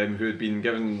Docherty who had been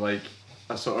given like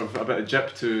a sort of a bit of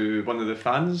jip to one of the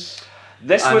fans.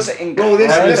 This was No, incredible.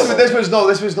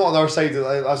 this was not on our side. We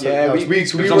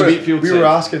were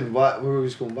asking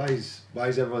why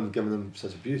is everyone giving them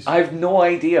such abuse? I have no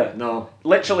idea. No.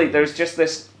 Literally, there's just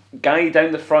this guy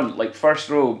down the front, like first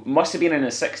row, must have been in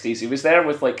his 60s. He was there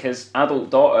with like his adult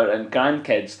daughter and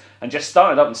grandkids, and just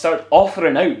started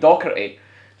offering out Docherty,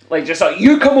 like just like,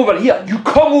 you come over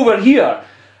here,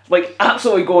 like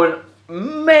absolutely going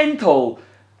mental.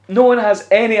 No one has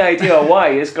any idea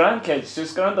why. His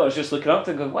granddaughter's just looking up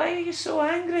to him going, why are you so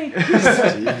angry?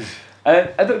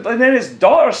 And then his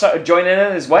daughter started joining in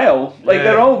as well. Like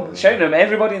they're all shouting at him.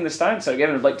 Everybody in the stand started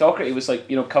giving him, like Docherty was like,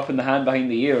 cupping the hand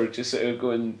behind the ear, just sort of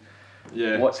going,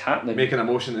 what's happening? Making a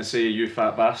motion to say, you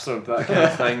fat bastard, that kind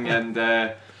of thing. And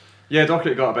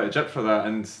Docherty got a bit of jip for that,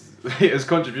 and his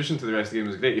contribution to the rest of the game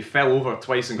was great. He fell over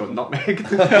twice and got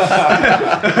nutmegged.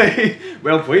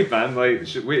 Well played, man. Like,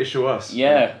 way to show us.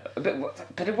 Yeah,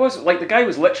 but it was like the guy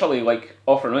was literally like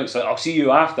offering out. So I'll see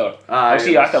you after. I'll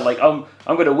see you after. Like I'm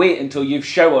going to wait until you've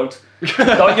showered,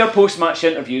 done your post-match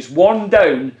interviews, worn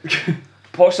down,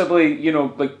 possibly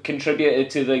like contributed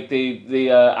to like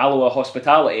the Alloa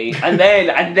hospitality, and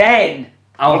then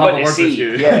I'll we're have going a to word see. with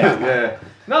you. Yeah.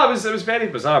 No, it was very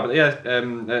bizarre, but yeah,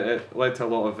 it led to a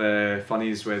lot of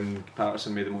funnies when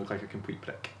Patterson made him look like a complete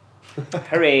prick.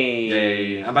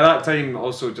 Hooray! Yeah. And by that time,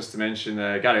 also just to mention,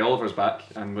 Gary Oliver's back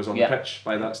and was on the pitch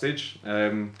by that stage.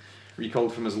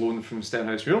 Recalled from his loan from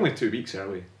Stenhouse. We were only 2 weeks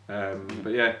early, but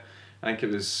yeah, I think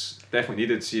it was definitely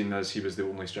needed, seeing as he was the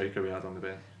only striker we had on the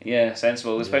bench. Yeah,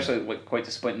 sensible. Especially like quite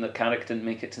disappointing that Carrick didn't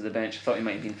make it to the bench. I thought he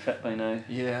might have been fit by now.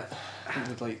 Yeah, I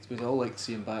think we'd all like to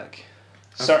see him back.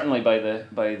 Certainly by the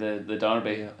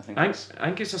derby, I think. I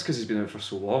think it's just because he's been out for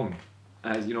so long.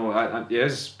 He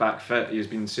is back fit. He's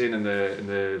been saying in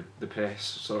the press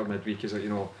sort of midweek, he's like,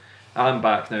 I'm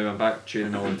back now. I'm back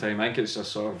training all the time. I think it's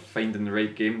just sort of finding the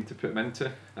right game to put him into.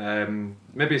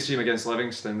 Maybe see him against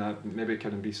Livingston. Maybe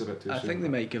Kevin Beast a bit too soon. I think they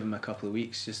might give him a couple of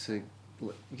weeks just to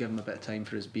give him a bit of time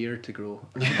for his beard to grow.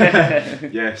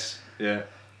 Yes. Yeah.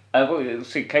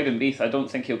 See, Caden Beath, I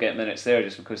don't think he'll get minutes there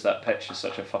just because that pitch is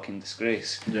such a fucking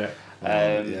disgrace. Yeah.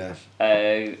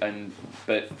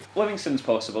 But Livingston's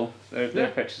possible. Their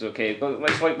pitch is okay. But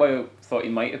that's why I thought he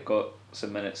might have got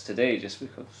some minutes today, just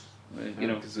because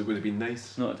because it would have been nice.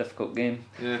 It's not a difficult game.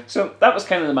 Yeah. So that was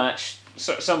kind of the match.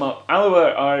 Sum up,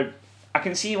 Alloa I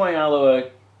can see why Alloa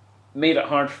made it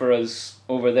hard for us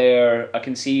over there. I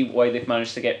can see why they've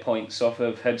managed to get points off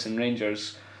of Hibs and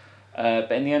Rangers.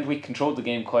 But in the end, we controlled the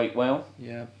game quite well.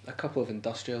 Yeah, a couple of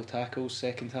industrial tackles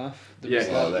second half. There Yeah. was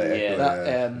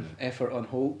that effort on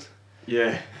Holt.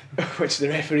 Yeah. Which the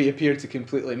referee appeared to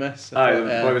completely miss. The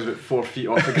boy was about 4 feet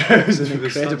off the ground. It was an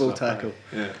incredible tackle.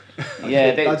 Yeah.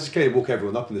 Yeah, that just kind of woke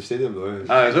everyone up in the stadium though.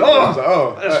 I was like,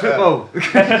 it's football.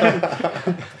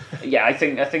 Yeah, I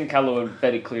think Alloa are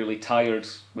very clearly tired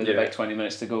with about 20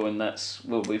 minutes to go, and that's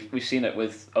we've seen it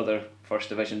with other first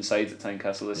division sides at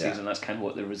Tynecastle this season. That's kind of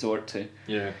what they resort to.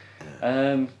 Yeah.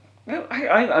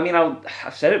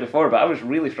 I've said it before, but I was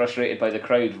really frustrated by the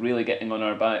crowd really getting on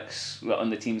our backs, on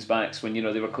the team's backs, when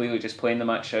they were clearly just playing the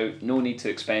match out. No need to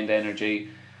expend energy.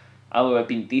 Alloa have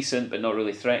been decent, but not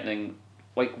really threatening.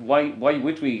 Like, why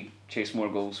would we chase more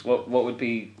goals? What would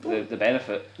be the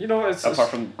benefit? It's apart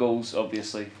from goals,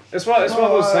 obviously. It's one of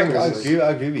those things. I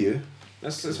agree with you.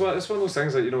 It's one of those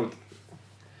things that, you know,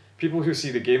 people who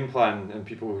see the game plan and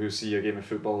people who see a game of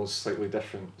football is slightly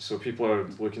different. So people are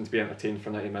looking to be entertained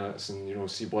for 90 minutes and, you know,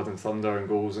 see blood and thunder and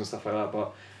goals and stuff like that.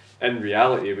 But in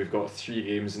reality, we've got 3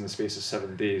 games in the space of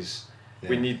 7 days.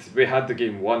 Yeah. We had the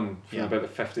game won from about the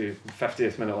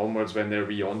 50th minute onwards when their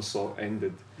wee onslaught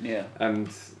ended. Yeah. And,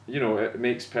 you know, it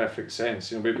makes perfect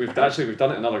sense. You know, we've done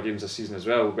it in other games this season as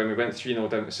well. When we went 3-0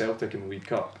 down to Celtic in the League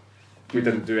Cup, we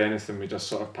didn't do anything. We just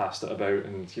sort of passed it about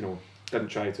and, you know, didn't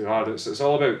try too hard. It's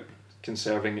all about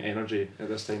conserving energy at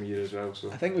this time of year as well. So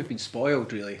I think we've been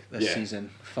spoiled really this season.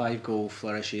 5 goal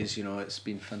flourishes, you know, it's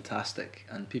been fantastic,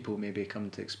 and people maybe come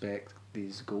to expect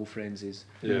these goal frenzies,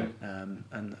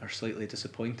 and are slightly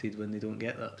disappointed when they don't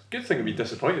get that. Good thing to be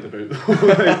disappointed about though.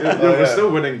 We're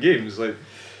still winning games. Like,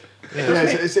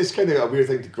 it's kind of a weird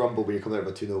thing to grumble when you come out of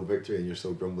a 2-0 victory and you're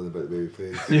still grumbling about the way we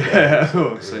played.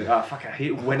 It's like, fuck, I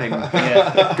hate winning.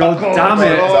 God damn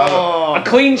it. A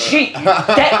clean sheet,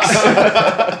 dicks!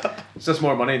 It's just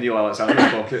more money in Neil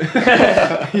Alexander's pocket.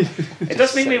 It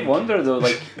does make me wonder though,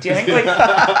 like, do you think like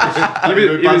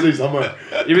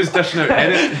he was dishing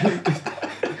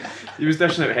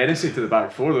out Hennessy to the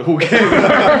back 4 the whole game.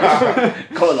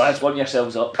 Come on lads, warm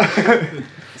yourselves up.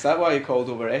 Is that why he called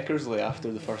over Eckersley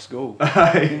after the first goal?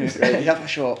 Right, you have a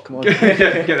shot, come on.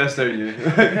 Get this down, you.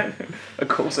 A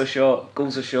goal's a shot.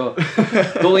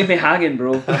 Don't leave me hanging,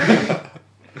 bro.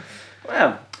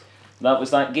 Well, that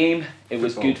was that game. It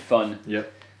was good fun.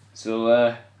 Yep.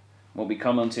 So what we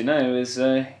come on to now is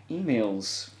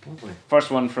emails. Lovely. First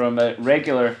one from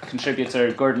regular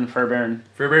contributor Gordon Fairbairn.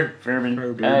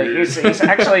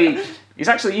 He's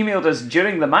actually emailed us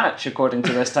during the match, according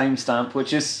to this timestamp,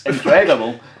 which is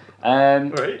incredible.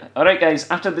 Alright guys,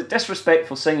 after the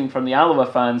disrespectful singing from the Alloa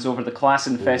fans over the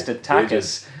class-infested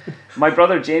Takas, my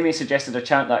brother Jamie suggested a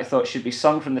chant that I thought should be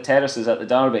sung from the terraces at the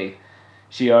derby.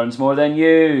 She earns more than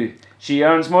you. She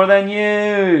earns more than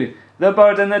you. The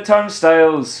bird in the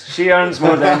turnstiles. She earns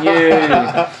more than you.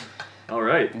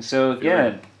 Alright. So,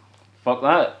 fuck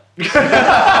that.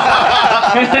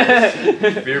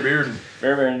 Fairbairn.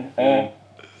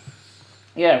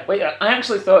 Wait, I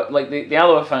actually thought, like, the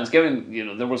Alloa fans, given, you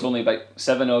know, there was only about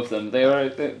 7 of them, they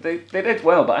did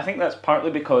well, but I think that's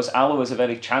partly because Alloa is a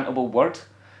very chantable word.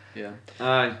 Yeah.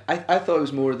 Aye. I thought it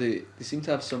was more they seem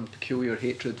to have some peculiar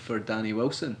hatred for Danny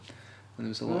Wilson, and there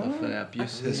was a lot of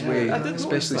abuse his way,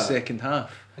 especially second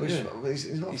half. He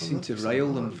seemed to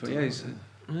rile them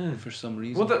for some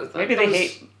reason. Well, maybe they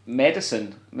hate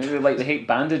medicine. Maybe they hate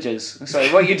bandages. It's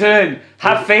like, what are you doing?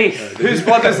 Have faith. Whose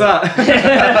blood is that?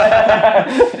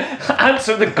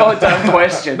 Answer the goddamn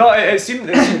question. No, it seemed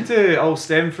to all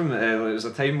stem from there was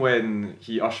a time when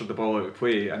he ushered the ball out of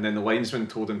play, and then the linesman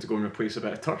told him to go and replace a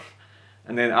bit of turf.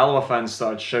 And then Alloa fans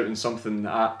started shouting something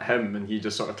at him, and he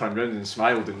just sort of turned around and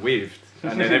smiled and waved.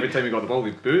 And then every time he got the ball,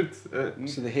 they booed.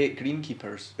 So they hate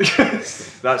greenkeepers.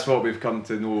 That's what we've come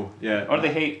to know, yeah. Or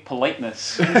they hate politeness.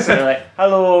 So they're like,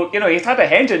 hello, you know, he's had a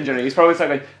hand injury. He's probably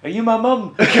like, are you my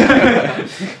mum?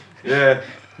 Yeah,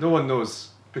 no one knows.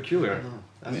 Peculiar. No,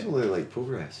 that's only like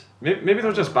progress. Maybe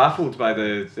they're just baffled by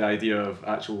the idea of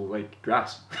actual, like,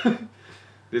 grass.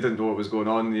 They didn't know what was going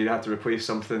on. They had to replace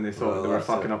something. They thought they were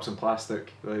fucking up some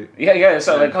plastic. Like,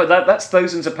 So like, that's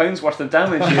thousands of pounds worth of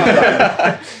damage.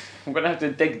 I'm going to have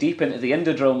to dig deep into the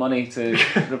Indodrill money to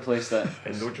replace that.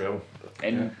 Indodrill.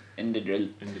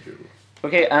 Indodrill.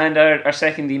 Okay, and our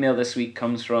second email this week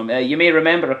comes from, you may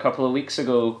remember a couple of weeks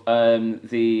ago,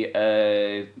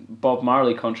 the Bob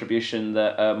Marley contribution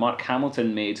that Mark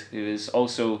Hamilton made, who is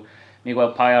also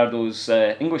Miguel Payardo's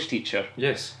English teacher.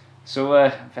 Yes.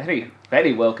 So, very,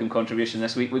 very welcome contribution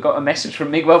this week. We got a message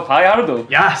from Miguel Payardo.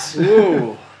 Yes!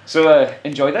 Ooh. So,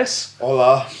 enjoy this.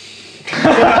 Hola.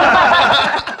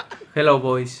 Hello,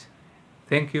 boys.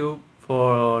 Thank you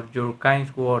for your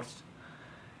kind words.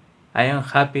 I am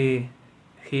happy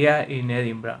here in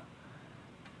Edinburgh.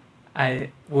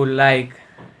 I would like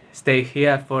stay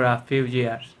here for a few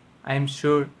years. I'm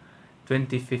sure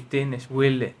 2015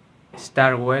 will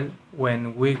start well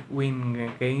when we win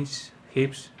against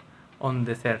Hibs on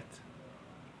the 3rd.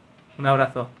 Un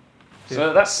abrazo.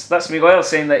 So that's Miguel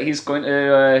saying that he's going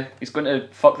to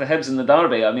fuck the Hibs in the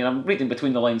derby. I mean, I'm reading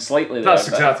between the lines slightly there. That's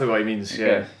exactly what he means.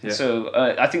 Yeah. So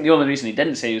I think the only reason he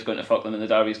didn't say he was going to fuck them in the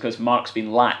derby is because Mark's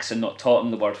been lax and not taught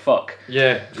him the word fuck.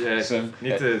 Yeah. So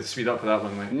need to speed up for that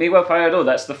one, mate. Miguel Payardo,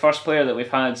 that's the first player that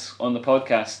we've had on the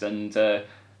podcast, and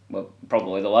well,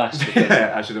 probably the last.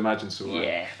 Yeah, I should imagine so.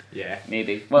 Yeah,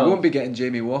 maybe. Well, we won't be getting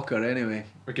Jamie Walker anyway.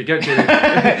 We could get Jamie.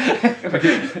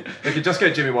 we could just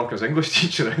get Jamie Walker's English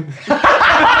teacher in.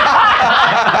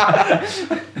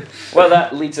 Well,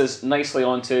 that leads us nicely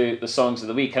on to the songs of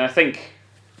the week, and I think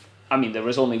I mean, there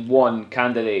was only one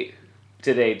candidate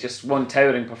today, just one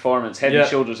towering performance, head and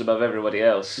shoulders above everybody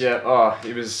else. Yeah,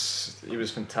 he was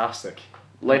fantastic.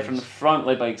 Led from the front,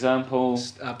 led by example.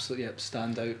 Absolutely,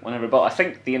 stand out. Whenever, but I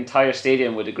think the entire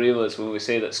stadium would agree with us when we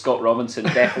say that Scott Robinson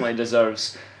definitely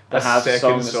deserves to have a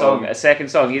second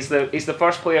song. He's the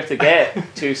first player to get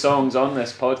 2 songs on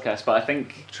this podcast, but I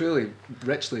think truly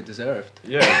richly deserved.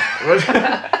 Yeah,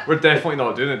 we're definitely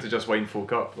not doing it to just wind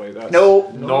folk up. Like that's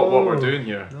not what we're doing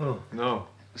here. No.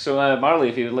 So Marley,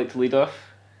 if you would like to lead off.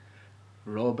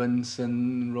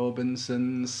 Robinson,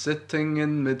 sitting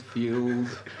in midfield.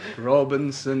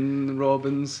 Robinson,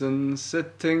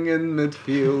 sitting in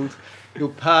midfield. He'll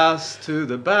pass to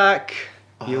the back.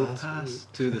 He'll pass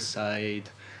to the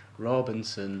side.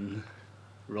 Robinson.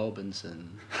 Are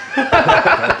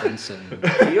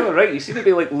you alright? You seem to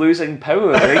be like losing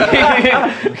power.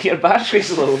 Your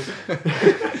battery's low.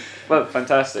 Well,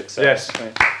 fantastic. So, yes,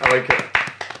 I like it.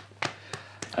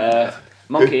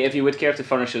 Monkey, if you would care to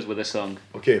furnish us with a song.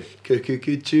 Okay.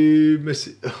 Cuckoo,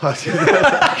 Missy.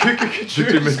 Cuckoo,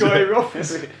 Scotty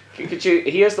Robinson.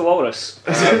 He is the walrus.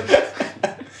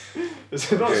 Is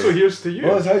it not so here's to you?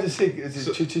 How do you say? Is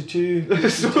it choo? Choo,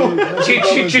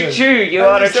 you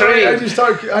are a tree. How do you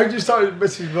start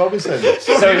Mrs. Robinson?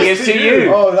 So here's to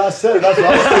you. Oh, that's it. That's what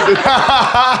I was thinking.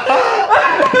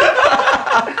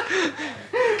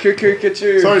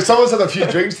 Cuckoo. Sorry, someone's had a few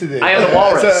drinks today. I am the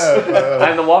walrus. I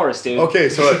am the walrus, dude. Okay,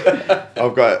 so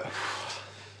I've got it.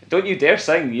 Don't you dare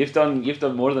sing. You've done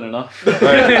more than enough.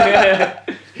 Right.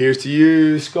 Here's to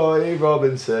you, Scotty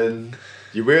Robinson.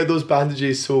 You wear those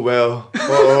bandages so well. What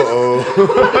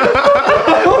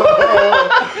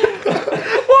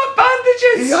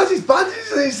bandages? He has his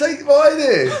bandages and he's like, what are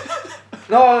they?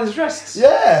 No, on his wrists.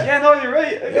 Yeah. Yeah, no, you're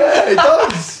right. Yeah, he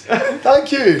does.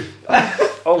 Thank you.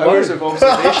 Hours of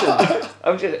observation.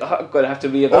 I'm going to have to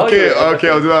reevaluate. Okay,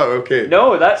 I'll do that. Okay.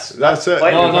 No, that's it. That's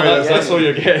all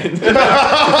you're getting. But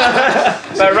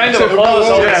a round of applause.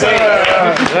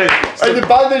 And the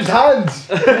bandaged hands.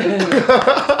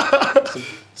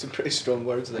 Some pretty strong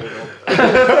words there, Rob.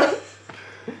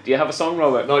 Do you have a song,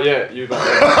 Robert? Not yet. You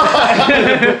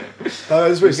better. I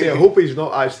was going to say, I hope he's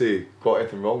not actually got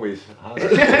anything wrong with his hands.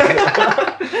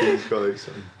 He's got like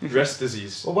some wrist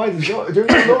disease. Well, why does he not? Do you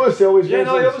notice he always? Yeah,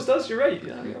 no, he always does. You're right.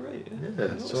 Yeah, you're right.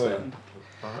 Yeah, sorry.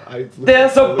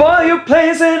 There's a boy who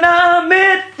plays in our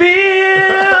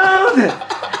midfield,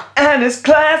 and his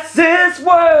class is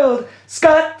world.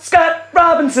 Scott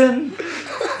Robinson.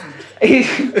 He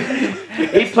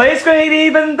plays great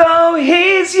even though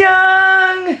he's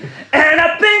young, and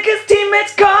I think his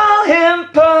teammates call him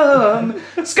Pum.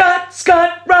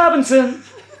 Scott Robinson.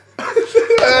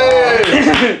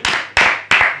 Hey!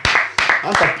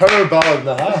 That's a power ballad and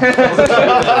a half.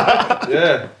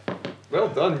 Yeah. Well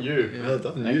done, you. Yeah, well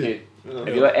done, Thank you.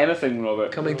 Have you got anything,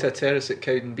 Robert? Coming to a terrace at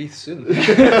Cowdenbeath soon.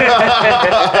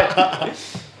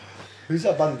 Who's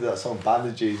that band that song?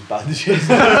 Bandages. That's the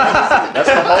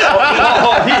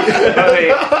hot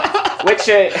Which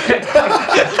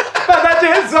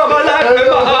Bandages on my life and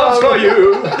my arms for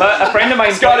you. A friend of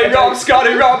mine, Scotty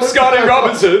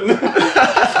Robinson.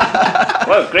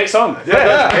 Well, great song.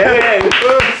 Yeah.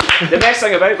 The best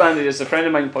thing about Bandages, a friend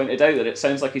of mine pointed out that it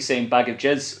sounds like he's saying bag of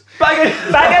jizz. Bag of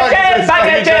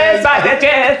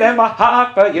jizz in my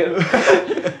heart for you.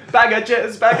 Bag of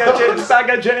jizz.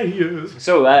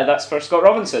 So that's for Scott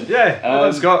Robinson. Yeah, well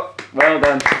done, Scott. Well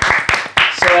done.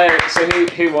 So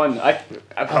who won? I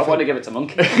want to give it to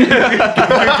Monkey. You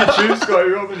could choose Scotty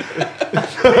Robinson.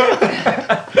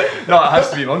 No, it has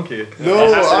to be Monkey.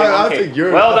 No, I think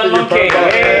you're. Well done, Monkey.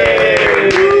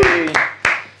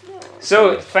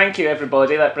 So, thank you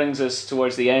everybody. That brings us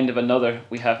towards the end of another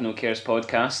We Have No Cares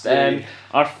podcast.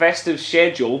 Our festive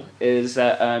schedule is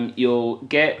that you'll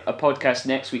get a podcast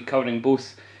next week covering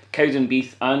both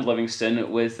Cowdenbeath and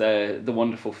Livingston with the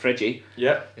wonderful Friggy.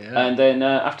 Yeah. And then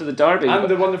after the derby... And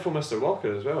the wonderful Mr.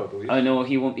 Walker as well, I believe. I know,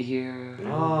 he won't be here.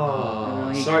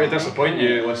 Sorry to disappoint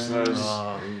you, listeners.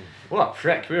 What a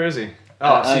prick, where is he?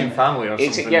 Seeing family or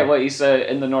something. Yeah, well, he's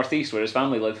in the northeast where his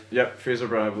family live. Yep,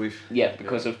 Fraserburgh, I believe. Yeah,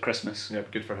 because of Christmas. Yep,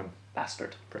 good for him.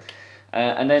 Bastard. Prick.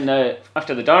 And then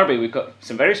after the derby, we've got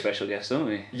some very special guests, don't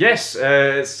we? Yes,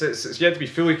 it's yet to be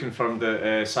fully confirmed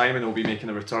that Simon will be making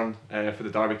a return for the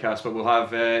derby cast, but we'll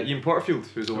have Ian Porterfield,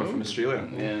 who's over from Australia,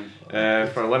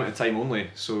 for a limited time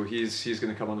only. So he's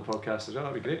going to come on the podcast as well.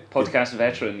 That'd be great. Podcast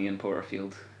veteran Ian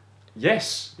Porterfield.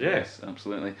 Yes,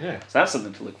 absolutely. Yeah. So that's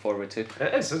something to look forward to.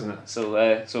 It is, isn't it?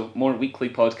 So more weekly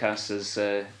podcasts is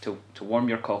to warm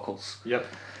your cockles. Yep.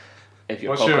 If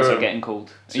your cockles are getting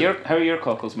cold. How are your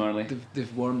cockles, Marley?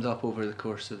 They've warmed up over the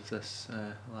course of this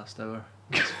last hour.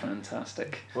 That's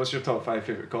fantastic. What's your top 5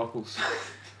 favourite cockles?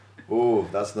 Oh,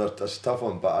 that's a tough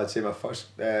one. But I'd say my first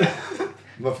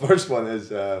one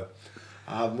is. I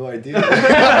have no idea. Like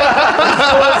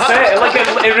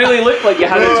it really looked like you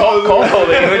had a top cockle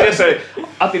that you were just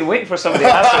I've been waiting for somebody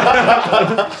to ask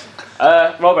me.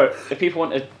 Robert, if people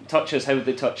want to touch us, how would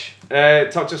they touch?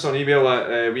 Touch us on email at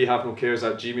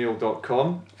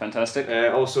wehavenocares@gmail.com. Fantastic.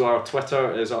 Also, our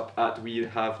Twitter is up at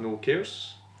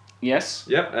wehavenocares. Yes.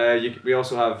 Yep. We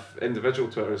also have individual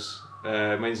Twitters.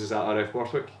 Mine's is at RF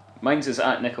Borthwick. Mine's is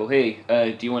at Nickel Hay.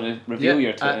 Do you want to reveal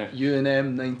your Twitter? At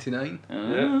UNM99.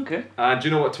 Okay. And do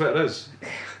you know what Twitter is?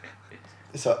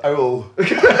 It's an owl.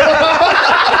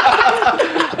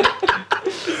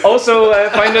 Also,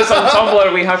 find us on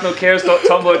Tumblr,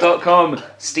 wehavenocares.tumblr.com.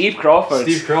 Steve Crawford.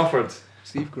 Steve Crawford.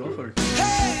 Steve Crawford.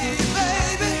 Hey,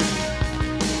 baby.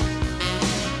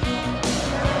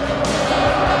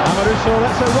 Amadou Sow,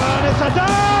 that's a run, it's a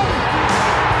done!